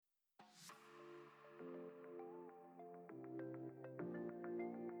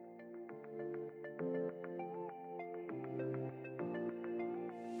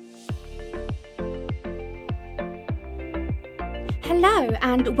Hello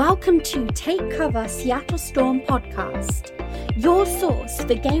and welcome to Take Cover Seattle Storm podcast, your source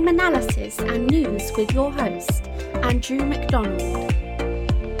for game analysis and news with your host, Andrew McDonald.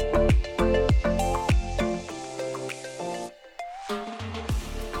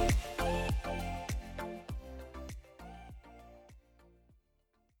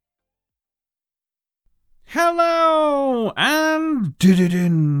 Hello and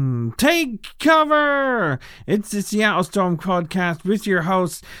take cover! It's the Seattle Storm podcast with your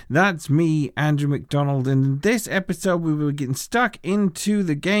host, that's me, Andrew McDonald. And in this episode, we will be getting stuck into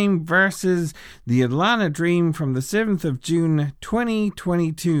the game versus the Atlanta Dream from the 7th of June,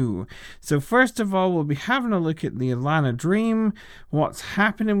 2022. So first of all, we'll be having a look at the Atlanta Dream, what's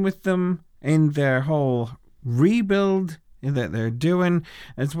happening with them in their whole rebuild that they're doing,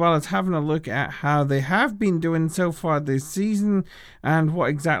 as well as having a look at how they have been doing so far this season and what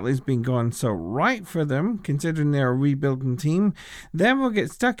exactly has been going so right for them, considering they're a rebuilding team. Then we'll get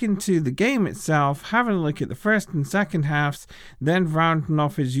stuck into the game itself, having a look at the first and second halves, then rounding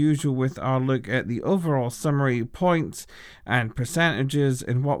off as usual with our look at the overall summary points and percentages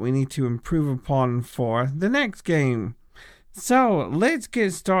and what we need to improve upon for the next game. So let's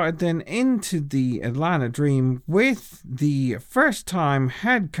get started then into the Atlanta Dream with the first time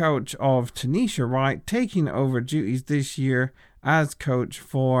head coach of Tanisha Wright taking over duties this year as coach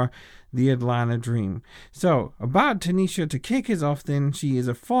for the Atlanta Dream. So about Tanisha, to kick us off then, she is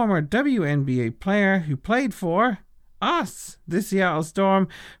a former WNBA player who played for us, the Seattle Storm,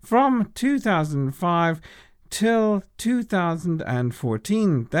 from 2005 till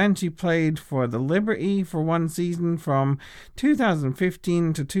 2014. Then she played for the Liberty for one season from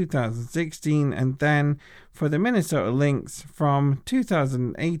 2015 to 2016, and then for the Minnesota Lynx from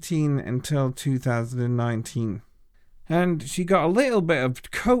 2018 until 2019. And she got a little bit of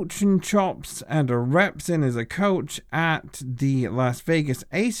coaching chops and her reps in as a coach at the Las Vegas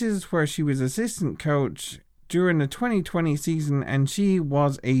Aces, where she was assistant coach during the 2020 season, and she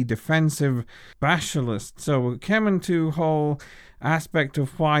was a defensive specialist. So we're coming to whole aspect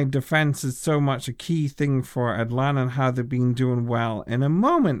of why defense is so much a key thing for Atlanta and how they've been doing well in a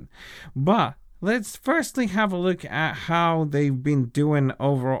moment. But let's firstly have a look at how they've been doing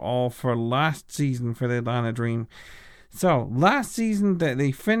overall for last season for the Atlanta Dream. So last season that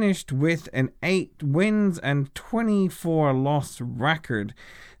they finished with an 8 wins and 24 loss record.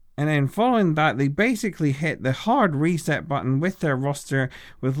 And then following that, they basically hit the hard reset button with their roster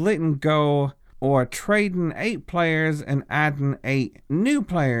with letting go or trading 8 players and adding 8 new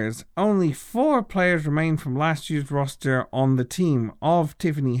players. Only 4 players remain from last year's roster on the team of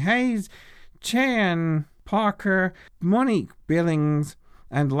Tiffany Hayes, Cheyenne Parker, Monique Billings,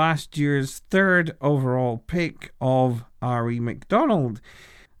 and last year's 3rd overall pick of Ari McDonald.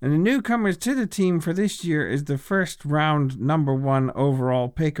 And the newcomers to the team for this year is the first round number 1 overall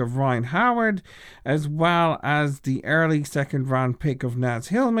pick of Ryan Howard, as well as the early second round pick of Naz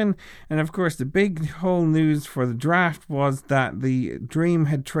Hillman. And of course, the big whole news for the draft was that the Dream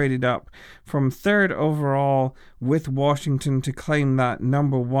had traded up from 3rd overall with Washington to claim that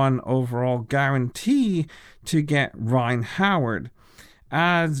number 1 overall guarantee to get Ryan Howard.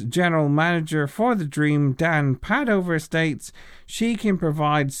 As general manager for the Dream, Dan Padover states, she can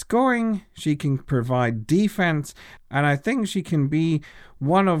provide scoring, she can provide defense, and I think she can be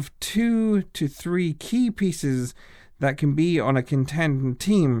one of 2 to 3 key pieces that can be on a contending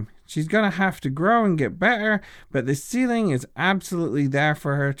team. She's going to have to grow and get better, but the ceiling is absolutely there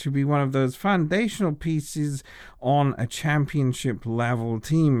for her to be one of those foundational pieces on a championship level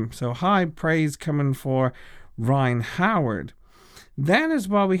team. So high praise coming for Ryan Howard. Then as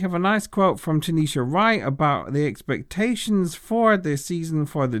well, we have a nice quote from Tanisha Wright about the expectations for this season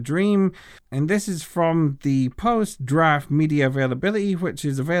for the Dream. And this is from the post-draft media availability, which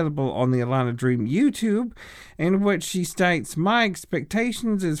is available on the Atlanta Dream YouTube, in which she states, "My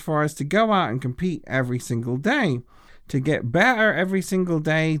expectations is for us to go out and compete every single day. To get better every single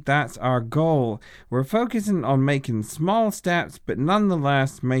day, that's our goal. We're focusing on making small steps, but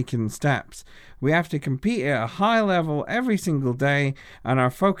nonetheless making steps. We have to compete at a high level every single day, and our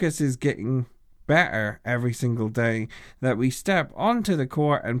focus is getting better every single day. That we step onto the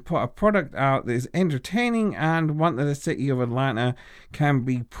court and put a product out that is entertaining and one that the city of Atlanta can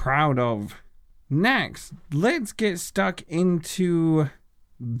be proud of." Next, let's get stuck into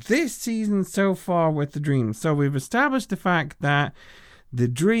this season so far with the Dream. So we've established the fact that the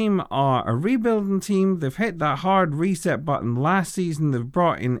Dream are a rebuilding team. They've hit that hard reset button last season. They've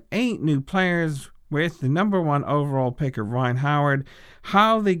brought in 8 new players with the number 1 overall pick of Ryan Howard.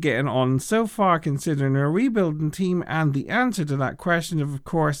 How are they getting on so far considering a rebuilding team? And the answer to that question, of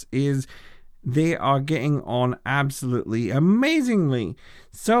course, is they are getting on absolutely amazingly.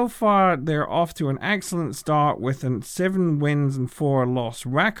 So far, they're off to an excellent start with a 7 wins and 4 loss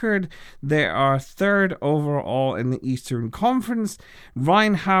record. They are 3rd overall in the Eastern Conference.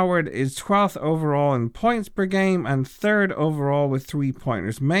 Ryan Howard is 12th overall in points per game and 3rd overall with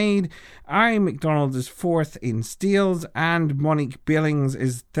 3-pointers made. Ari McDonald is 4th in steals, and Monique Billings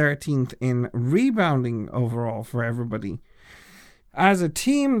is 13th in rebounding overall for everybody. As a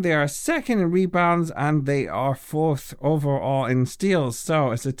team, they are 2nd in rebounds and they are 4th overall in steals.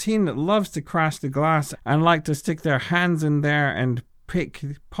 So it's a team that loves to crash the glass and like to stick their hands in there and pick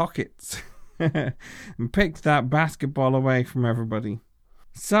pockets and pick that basketball away from everybody.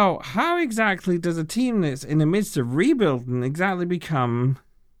 So how exactly does a team that's in the midst of rebuilding exactly become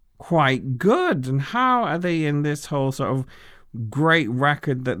quite good? And how are they in this whole sort of great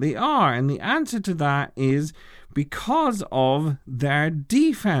record that they are? And the answer to that is because of their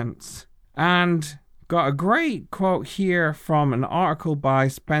defense. And got a great quote here from an article by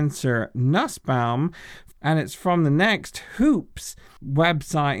Spencer Nussbaum, and it's from the Next Hoops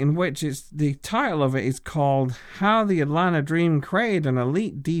website, in which the title of it is called How the Atlanta Dream Created an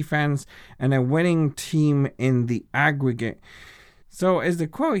Elite Defense and a Winning Team in the Aggregate. So as the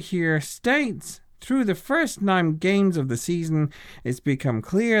quote here states, through the first 9 games of the season, it's become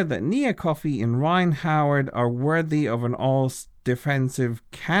clear that Nia Coffey and Ryan Howard are worthy of an all-defensive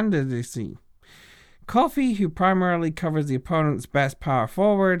candidacy. Coffey, who primarily covers the opponent's best power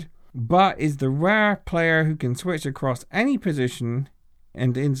forward, but is the rare player who can switch across any position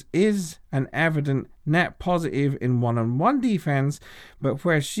and is an evident net positive in one-on-one defense, but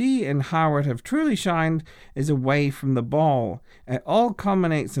where she and Howard have truly shined is away from the ball. It all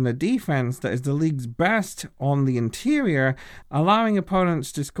culminates in a defense that is the league's best on the interior, allowing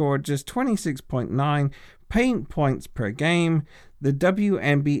opponents to score just 26.9 paint points per game, the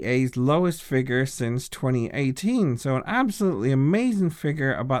WNBA's lowest figure since 2018. So an absolutely amazing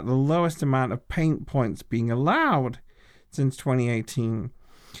figure about the lowest amount of paint points being allowed since 2018.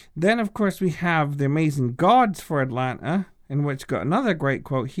 Then, of course, we have the amazing guards for Atlanta, in which got another great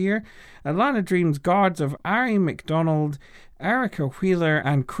quote here. Atlanta Dream's guards of Ari McDonald, Erica Wheeler,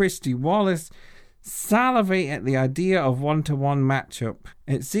 and Christy Wallace salivate at the idea of one-to-one matchup.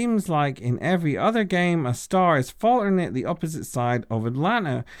 It seems like in every other game, a star is faltering at the opposite side of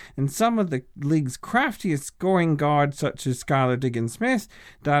Atlanta, and some of the league's craftiest scoring guards, such as Skylar Diggins-Smith,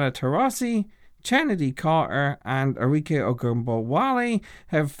 Dana Taurasi, Chennedy Carter, and Arike Ogunbowale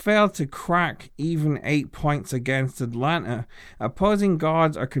have failed to crack even 8 points against Atlanta. Opposing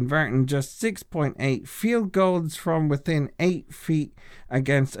guards are converting just 6.8 field goals from within 8 feet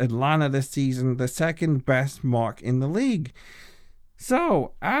against Atlanta this season, the second best mark in the league.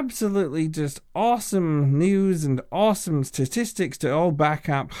 So, absolutely just awesome news and awesome statistics to all back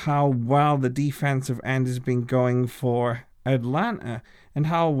up how well the defensive end has been going for Atlanta and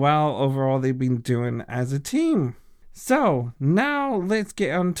how well overall they've been doing as a team. So now let's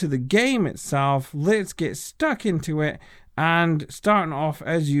get on to the game itself. Let's get stuck into it, and starting off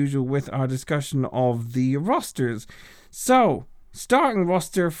as usual with our discussion of the rosters. So starting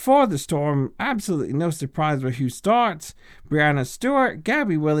roster for the Storm, absolutely no surprise with who starts. Brianna Stewart,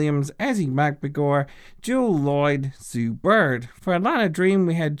 Gabby Williams, Ezzie Magbegor, Jewel Lloyd, Sue Bird. For Atlanta Dream,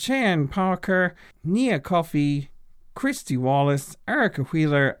 we had Cheyenne Parker, Nia Coffey, Christy Wallace, Erica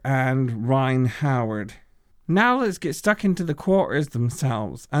Wheeler, and Ryan Howard. Now let's get stuck into the quarters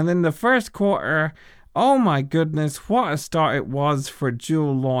themselves. And in the first quarter, oh my goodness, what a start it was for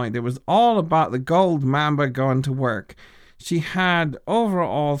Jewel Lloyd. It was all about the Gold Mamba going to work. She had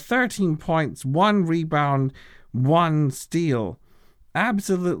overall 13 points, 1 rebound, 1 steal.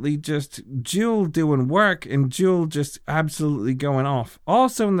 Absolutely just Jewel doing work and Jewel just absolutely going off.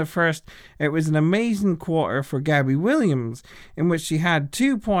 Also in the first, it was an amazing quarter for Gabby Williams, in which she had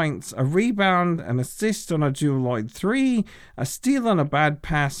 2 points, a rebound, an assist on a Jewel Lloyd 3, a steal on a bad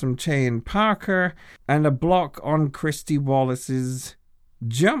pass from Cheyenne Parker, and a block on Christy Wallace's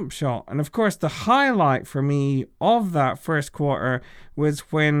jump shot. And of course, the highlight for me of that first quarter was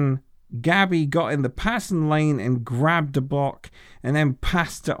when Gabby got in the passing lane and grabbed a block and then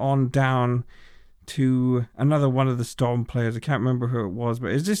passed it on down to another one of the Storm players. I can't remember who it was,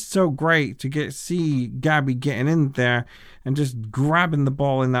 but it's just so great to see Gabby getting in there and just grabbing the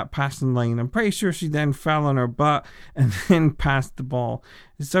ball in that passing lane. I'm pretty sure she then fell on her butt and then passed the ball.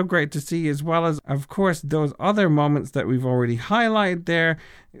 It's so great to see, as well as, of course, those other moments that we've already highlighted there.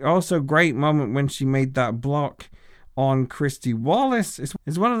 Also, great moment when she made that block on Christy Wallace.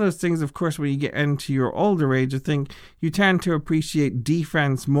 It's one of those things, of course, when you get into your older age, I think you tend to appreciate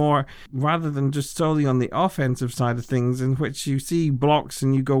defense more rather than just solely on the offensive side of things, in which you see blocks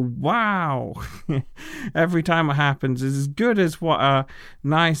and you go, wow. Every time it happens is as good as what a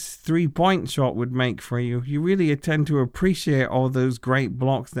nice 3-point shot would make for you. You really tend to appreciate all those great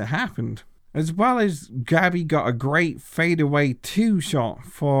blocks that happened. As well as Gabby got a great fadeaway 2 shot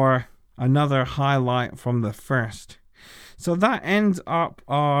for another highlight from the first. So that ends up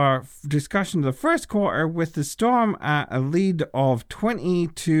our discussion of the first quarter, with the Storm at a lead of 20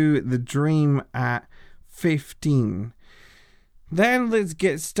 to the Dream at 15. Then let's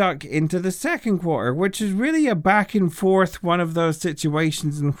get stuck into the second quarter, which is really a back and forth, one of those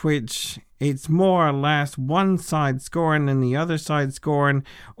situations in which it's more or less one side scoring and the other side scoring,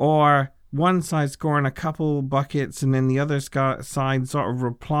 or one side scoring a couple buckets and then the other side sort of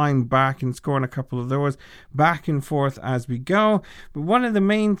replying back and scoring a couple of those, back and forth as we go. But one of the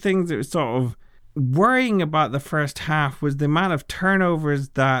main things that was sort of worrying about the first half was the amount of turnovers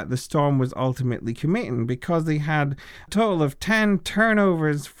that the Storm was ultimately committing, because they had a total of 10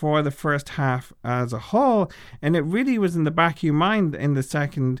 turnovers for the first half as a whole, and it really was in the back of your mind in the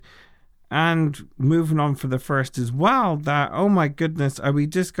second and moving on for the first as well, that, oh my goodness, are we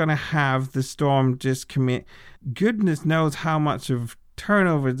just going to have the Storm just commit goodness knows how much of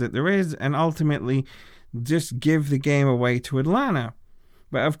turnovers that there is, and ultimately just give the game away to Atlanta?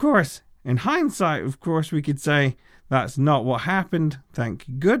 But of course, in hindsight, of course, we could say that's not what happened,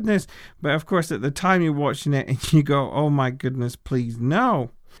 thank goodness. But of course, at the time you're watching it and you go, oh my goodness, please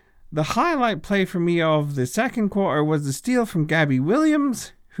no. The highlight play for me of the second quarter was the steal from Gabby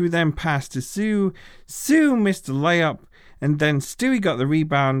Williams, who then passed to Sue. Sue missed a layup, and then Stewie got the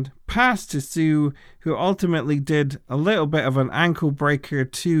rebound, passed to Sue, who ultimately did a little bit of an ankle breaker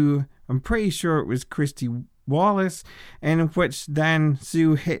to, I'm pretty sure it was Christy Wallace, in which then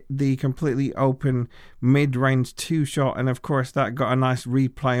Sue hit the completely open mid-range 2 shot, and of course that got a nice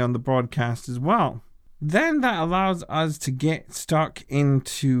replay on the broadcast as well. Then that allows us to get stuck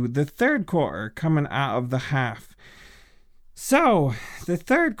into the third quarter coming out of the half. So, the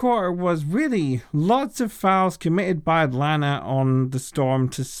third quarter was really lots of fouls committed by Atlanta on the Storm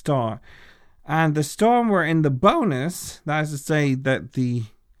to start. And the Storm were in the bonus, that is to say that the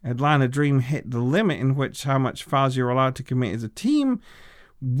Atlanta Dream hit the limit in which how much fouls you're allowed to commit as a team,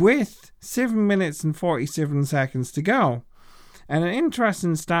 with 7 minutes and 47 seconds to go. And an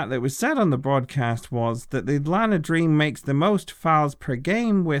interesting stat that was said on the broadcast was that the Atlanta Dream makes the most fouls per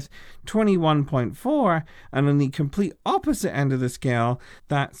game with 21.4, and on the complete opposite end of the scale,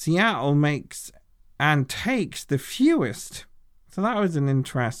 that Seattle makes and takes the fewest. So that was an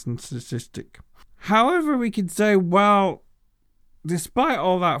interesting statistic. However, we could say, well, despite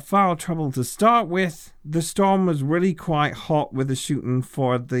all that foul trouble to start with, the Storm was really quite hot with the shooting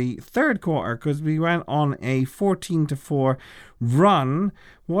for the third quarter, because we went on a 14-4 run.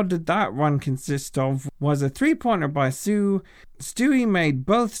 What did that run consist of? Was a 3-pointer by Sue. Stewie made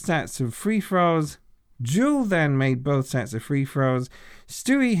both sets of free throws. Jewel then made both sets of free throws.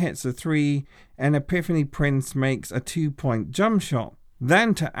 Stewie hits a 3, and Epiphany Prince makes a 2-point jump shot.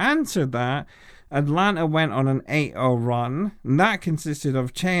 Then to answer that, Atlanta went on an 8-0 run, and that consisted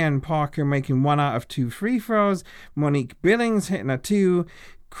of Cheyenne Parker making 1 out of 2 free throws, Monique Billings hitting a 2,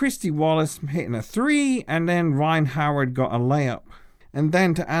 Christy Wallace hitting a 3, and then Ryan Howard got a layup. And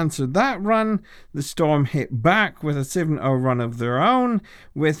then to answer that run, the Storm hit back with a 7-0 run of their own,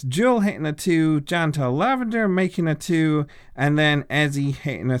 with Jewel hitting a 2, Jantel Lavender making a 2, and then Ezzy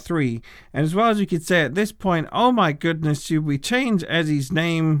hitting a 3. And as well as you could say at this point, oh my goodness, should we change Ezzy's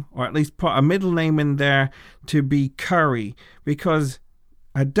name, or at least put a middle name in there, to be Curry? Because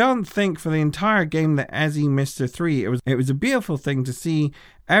I don't think for the entire game that Ezzy missed a 3. It was a beautiful thing to see.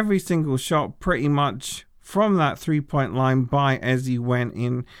 Every single shot pretty much from that 3-point line by Ezzy went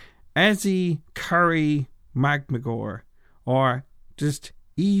in. Ezzy Curry McMagor, or just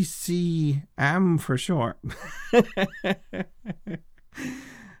ECM for short.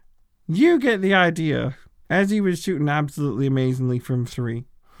 You get the idea. Ezzy was shooting absolutely amazingly from 3.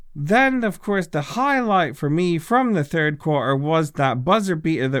 Then, of course, the highlight for me from the third quarter was that buzzer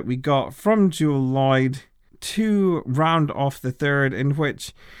beater that we got from Jewel Lloyd to round off the third, in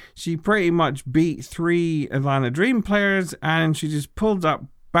which she pretty much beat 3 Atlanta Dream players, and she just pulled up,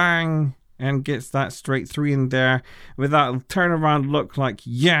 bang, and gets that straight 3 in there with that turnaround look like,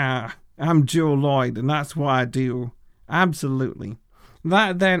 yeah, I'm Jewel Lloyd, and that's what I do. Absolutely.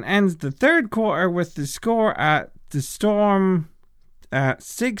 That then ends the third quarter with the score at the Storm at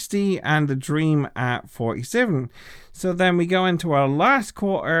 60 and the Dream at 47. So then we go into our last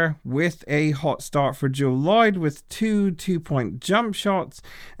quarter with a hot start for Jewell Loyd with 2 2-point jump shots.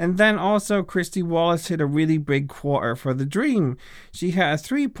 And then also Christy Wallace hit a really big quarter for the Dream. She hit a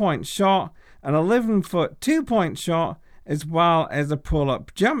 3-point shot, an 11-foot 2-point shot, as well as a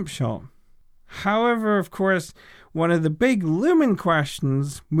pull-up jump shot. However, of course, one of the big looming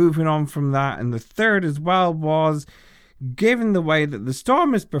questions moving on from that in the third as well was, given the way that the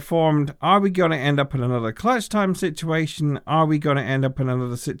Storm has performed, are we going to end up in another clutch time situation? Are we going to end up in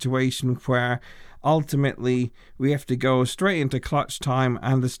another situation where ultimately we have to go straight into clutch time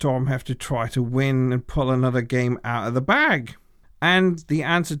and the Storm have to try to win and pull another game out of the bag? And the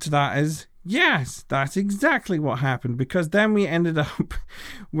answer to that is yes, that's exactly what happened, because then we ended up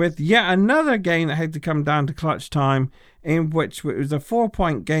with yet another game that had to come down to clutch time, in which it was a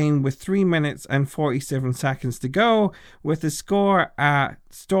 4-point game with 3 minutes and 47 seconds to go, with the score at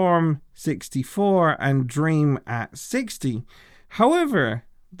Storm 64 and Dream at 60. However,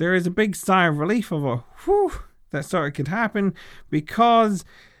 there is a big sigh of relief of that sort of could happen, because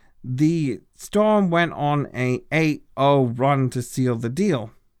the Storm went on a 8-0 run to seal the deal.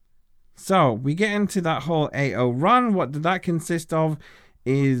 So we get into that whole 8-0 run. What did that consist of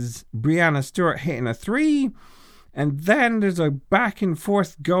is Breanna Stewart hitting a 3, and then there's a back and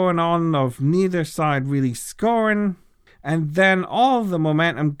forth going on of neither side really scoring, and then all the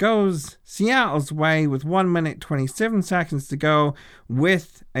momentum goes Seattle's way with 1 minute 27 seconds to go,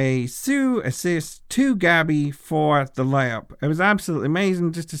 with a Sue assist to Gabby for the layup. It was absolutely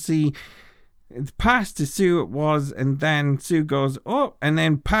amazing just to see. It's passed to Sue, it was, and then Sue goes up and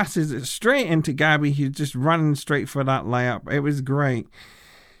then passes it straight into Gabby, who's just running straight for that layup. It was great.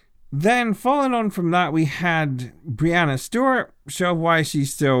 Then following on from that, we had Breanna Stewart show why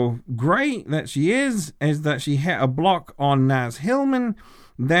she's so great that she is that she hit a block on Naz Hillman,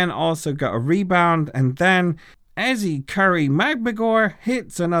 then also got a rebound, and then Ezzy Curry Magbegor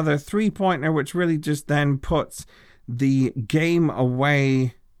hits another 3-pointer, which really just then puts the game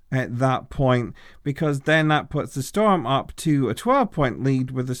away at that point, because then that puts the Storm up to a 12-point lead,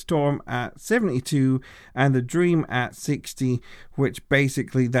 with the Storm at 72 and the Dream at 60, which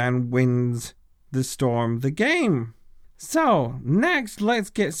basically then wins the Storm the game. So next, let's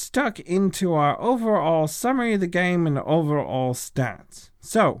get stuck into our overall summary of the game and the overall stats.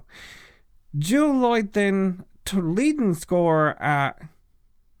 So Jewell Loyd then leading scorer at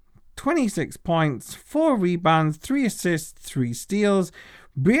 26 points, 4 rebounds, 3 assists, 3 steals.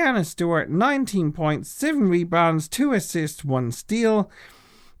 Breanna Stewart, 19 points, 7 rebounds, 2 assists, 1 steal.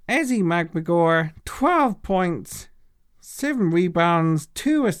 Ezzy Magbegor, 12 points, 7 rebounds,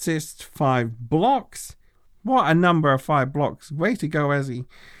 2 assists, 5 blocks. What a number of 5 blocks. Way to go, Ezzy.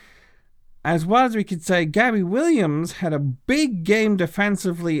 As well as we could say, Gabby Williams had a big game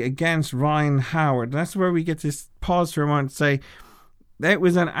defensively against Rhyne Howard. That's where we get to pause for a moment and say it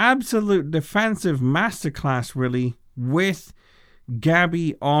was an absolute defensive masterclass, really, with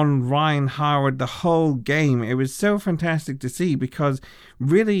Gabby on Rhyne Howard the whole game. It was so fantastic to see, because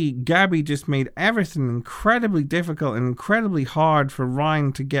really Gabby just made everything incredibly difficult and incredibly hard for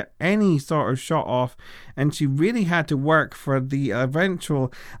Rhyne to get any sort of shot off, and she really had to work for the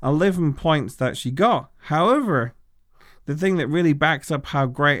eventual 11 points that she got. However, the thing that really backs up how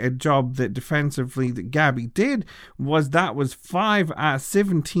great a job that defensively that Gabby did was 5 out of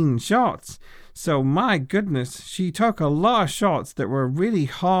 17 shots. So my goodness, she took a lot of shots that were really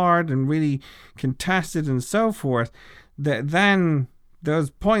hard and really contested and so forth, that then those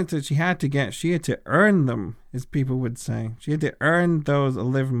points that she had to get, she had to earn them, as people would say. She had to earn those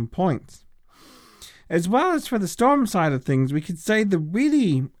 11 points. As well as for the Storm side of things, we could say that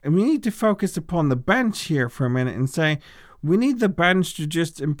really we need to focus upon the bench here for a minute and say we need the bench to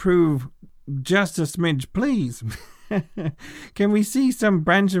just improve just a smidge, please. Can we see some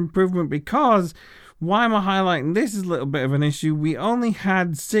bench improvement? Because why am I highlighting this is a little bit of an issue. We only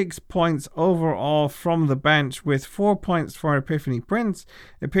had 6 points overall from the bench, with 4 points for Epiphany Prince.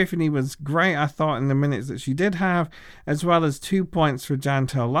 Epiphany was great, I thought, in the minutes that she did have, as well as 2 points for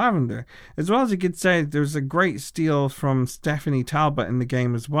Jantel Lavender. As well as you could say, there was a great steal from Stephanie Talbot in the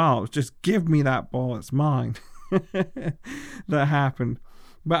game as well. It was just, give me that ball, it's mine. That happened.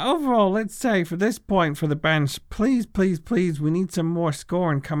 But overall, let's say for this point for the bench, please, we need some more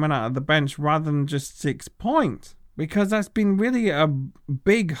scoring coming out of the bench rather than just 6 points. Because that's been really a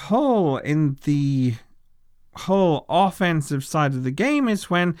big hole in the whole offensive side of the game, is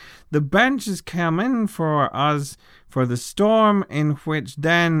when the bench has come in for us for the Storm, in which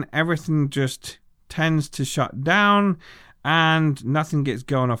then everything just tends to shut down and nothing gets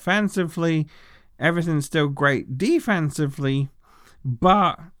going offensively. Everything's still great defensively,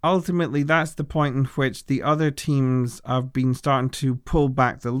 But ultimately, that's the point in which the other teams have been starting to pull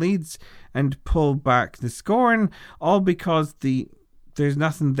back the leads and pull back the scoring, all because there's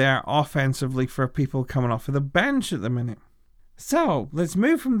nothing there offensively for people coming off of the bench at the minute. So let's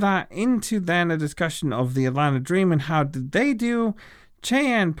move from that into then a discussion of the Atlanta Dream and how did they do.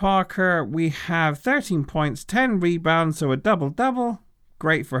 Cheyenne Parker, we have 13 points, 10 rebounds, so a double-double.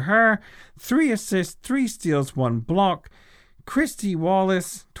 Great for her. 3 assists, 3 steals, 1 block. Christy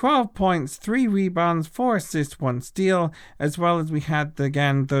Wallace, 12 points, 3 rebounds, 4 assists, 1 steal, as well as we had,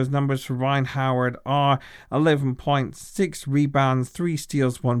 again, those numbers for Ryan Howard are 11 points, 6 rebounds, 3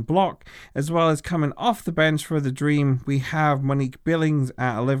 steals, 1 block, as well as coming off the bench for the Dream, we have Monique Billings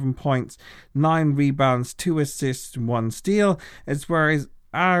at 11 points, 9 rebounds, 2 assists, 1 steal, as well as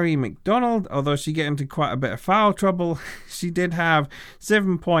Ari McDonald, although she got into quite a bit of foul trouble, she did have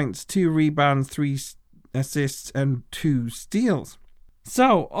 7 points, 2 rebounds, 3 assists and 2 steals.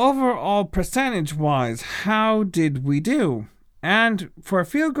 So overall percentage wise, how did we do? And for a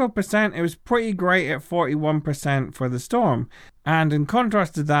field goal percent, it was pretty great at 41% for the Storm. And in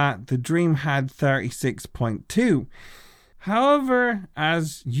contrast to that, the Dream had 36.2. However,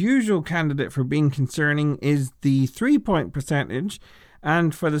 as usual candidate for being concerning is the 3-point percentage.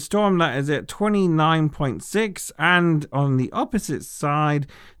 And for the Storm, that is at 29.6. And on the opposite side,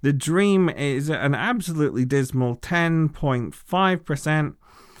 the Dream is at an absolutely dismal 10.5%.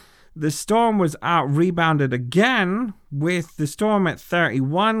 The Storm was out-rebounded again, with the Storm at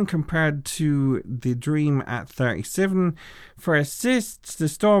 31 compared to the Dream at 37. For assists, the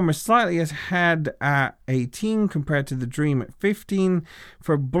Storm was slightly ahead at 18 compared to the Dream at 15.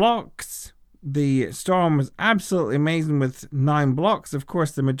 For blocks, the Storm was absolutely amazing with 9 blocks. Of course,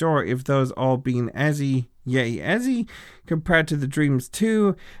 the majority of those all being Ezzy, yay Ezzy, compared to the Dream's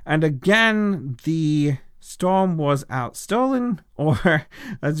 2. And again, the Storm was outstolen, or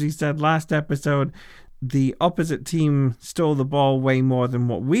as we said last episode, the opposite team stole the ball way more than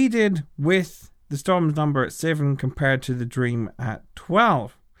what we did, with the Storm's number at 7 compared to the Dream at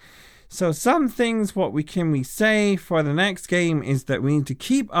 12. So some things what we say for the next game is that we need to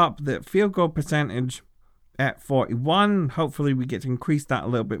keep up the field goal percentage at 41. Hopefully we get to increase that a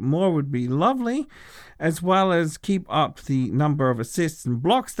little bit more, would be lovely, as well as keep up the number of assists and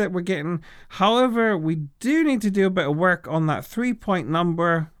blocks that we're getting. However, we do need to do a bit of work on that 3-point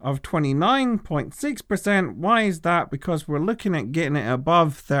number of 29.6%. Why is that? Because we're looking at getting it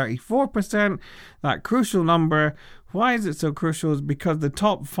above 34%, that crucial number. Why is it so crucial? Is because the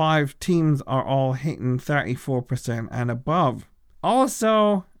top 5 teams are all hitting 34% and above.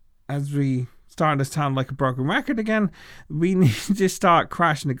 Also, as we starting to sound like a broken record again, we need to start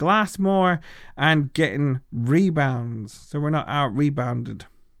crashing the glass more and getting rebounds, so we're not out rebounded.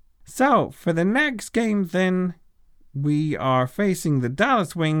 So for the next game then, we are facing the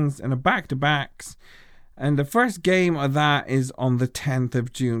Dallas Wings in a back-to-backs, and the first game of that is on the 10th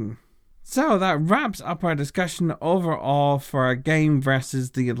of June. So that wraps up our discussion overall for our game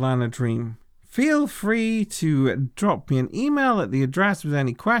versus the Atlanta Dream. Feel free to drop me an email at the address with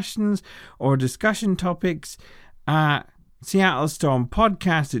any questions or discussion topics at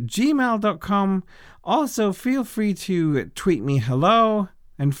seattlestormpodcast@gmail.com. Also, feel free to tweet me hello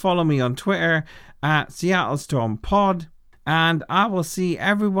and follow me on Twitter at seattlestormpod. And I will see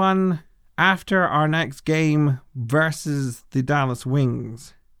everyone after our next game versus the Dallas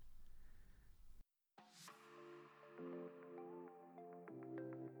Wings.